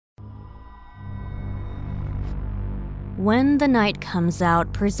When the Night Comes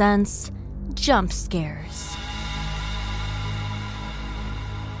Out presents Jump Scares.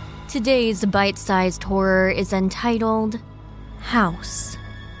 Today's bite-sized horror is entitled House.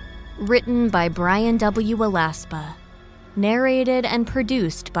 Written by Bryan W. Alaspa. Narrated and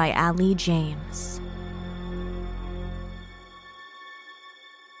produced by Allie James.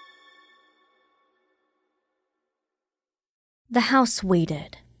 The house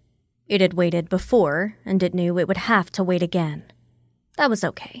waited. It had waited before, and it knew it would have to wait again. That was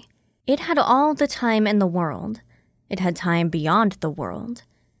okay. It had all the time in the world. It had time beyond the world.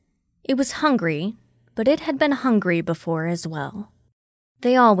 It was hungry, but it had been hungry before as well.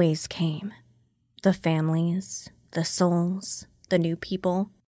 They always came. The families, the souls, the new people.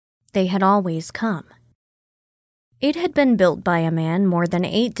 They had always come. It had been built by a man more than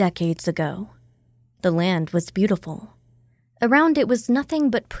 8 decades ago. The land was beautiful. Around it was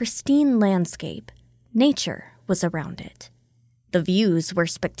nothing but pristine landscape. Nature was around it. The views were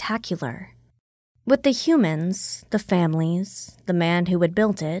spectacular. What the humans, the families, the man who had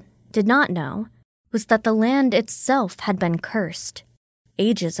built it, did not know was that the land itself had been cursed.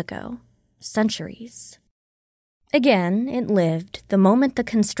 Ages ago. Centuries. Again, it lived the moment the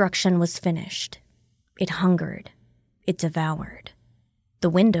construction was finished. It hungered. It devoured. The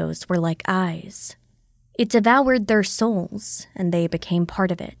windows were like eyes. It devoured their souls, and they became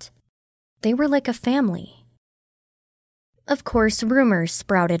part of it. They were like a family. Of course, rumors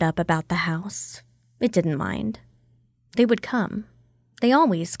sprouted up about the house. It didn't mind. They would come. They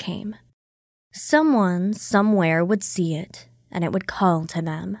always came. Someone, somewhere would see it, and it would call to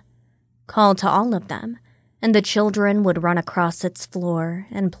them. Call to all of them, and the children would run across its floor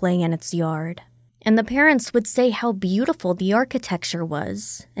and play in its yard. And the parents would say how beautiful the architecture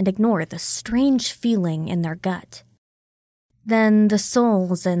was and ignore the strange feeling in their gut. Then the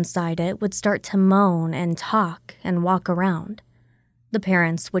souls inside it would start to moan and talk and walk around. The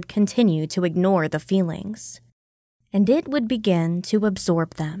parents would continue to ignore the feelings. And it would begin to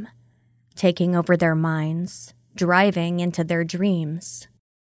absorb them, taking over their minds, driving into their dreams.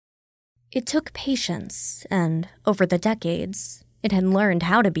 It took patience, and over the decades, it had learned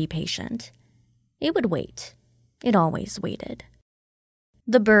how to be patient. It would wait. It always waited.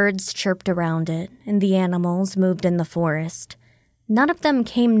 The birds chirped around it, and the animals moved in the forest. None of them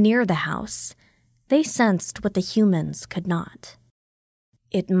came near the house. They sensed what the humans could not.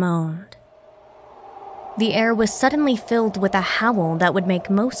 It moaned. The air was suddenly filled with a howl that would make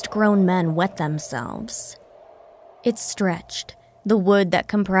most grown men wet themselves. It stretched. The wood that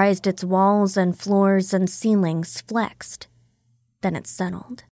comprised its walls and floors and ceilings flexed. Then it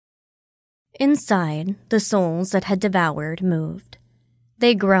settled. Inside, the souls it had devoured moved.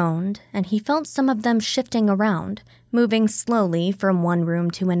 They groaned, and he felt some of them shifting around, moving slowly from one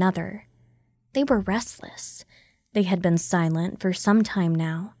room to another. They were restless. They had been silent for some time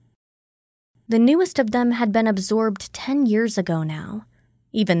now. The newest of them had been absorbed 10 years ago now.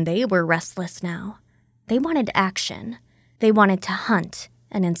 Even they were restless now. They wanted action. They wanted to hunt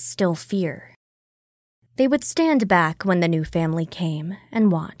and instill fear. They would stand back when the new family came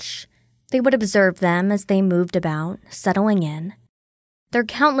and watch. They would observe them as they moved about, settling in. Their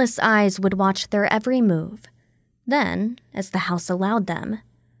countless eyes would watch their every move. Then, as the house allowed them,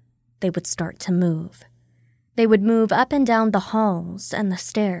 they would start to move. They would move up and down the halls and the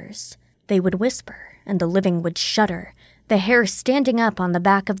stairs. They would whisper, and the living would shudder, the hair standing up on the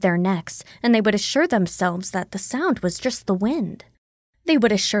back of their necks, and they would assure themselves that the sound was just the wind. They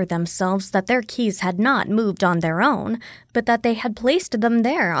would assure themselves that their keys had not moved on their own, but that they had placed them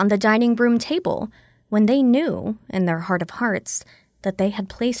there on the dining room table, when they knew, in their heart of hearts, that they had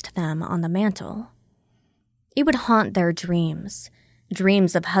placed them on the mantel. It would haunt their dreams.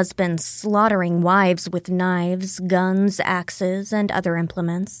 Dreams of husbands slaughtering wives with knives, guns, axes, and other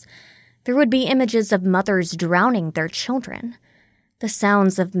implements. There would be images of mothers drowning their children. The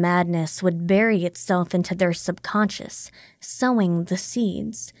sounds of madness would bury itself into their subconscious, sowing the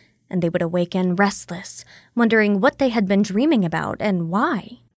seeds, and they would awaken restless, wondering what they had been dreaming about and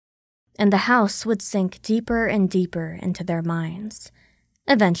why. And the house would sink deeper and deeper into their minds.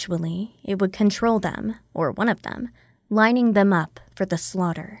 Eventually, it would control them, or one of them, lining them up for the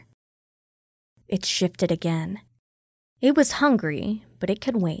slaughter. It shifted again. It was hungry, but it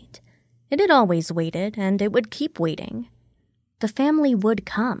could wait. It had always waited, and it would keep waiting. The family would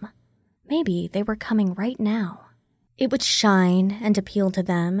come. Maybe they were coming right now. It would shine and appeal to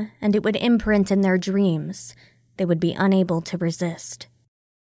them, and it would imprint in their dreams. They would be unable to resist.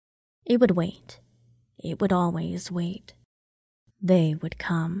 It would wait. It would always wait. They would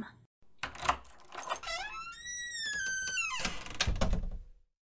come.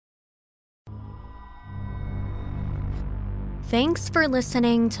 Thanks for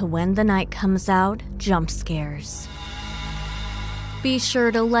listening to When the Night Comes Out Jump Scares. Be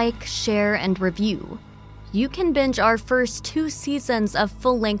sure to like, share, and review. You can binge our first 2 seasons of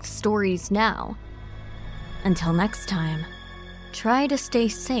full-length stories now. Until next time, try to stay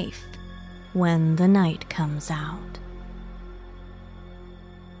safe when the night comes out.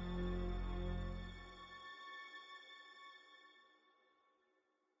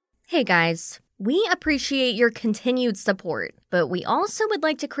 Hey guys, we appreciate your continued support, but we also would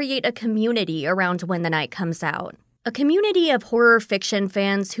like to create a community around When the Night Comes Out. A community of horror fiction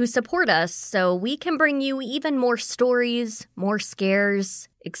fans who support us so we can bring you even more stories, more scares,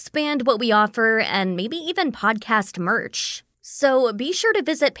 expand what we offer, and maybe even podcast merch. So be sure to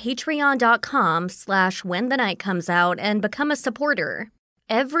visit patreon.com/whenthenightcomesout and become a supporter.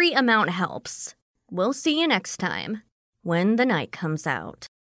 Every amount helps. We'll see you next time when the night comes out.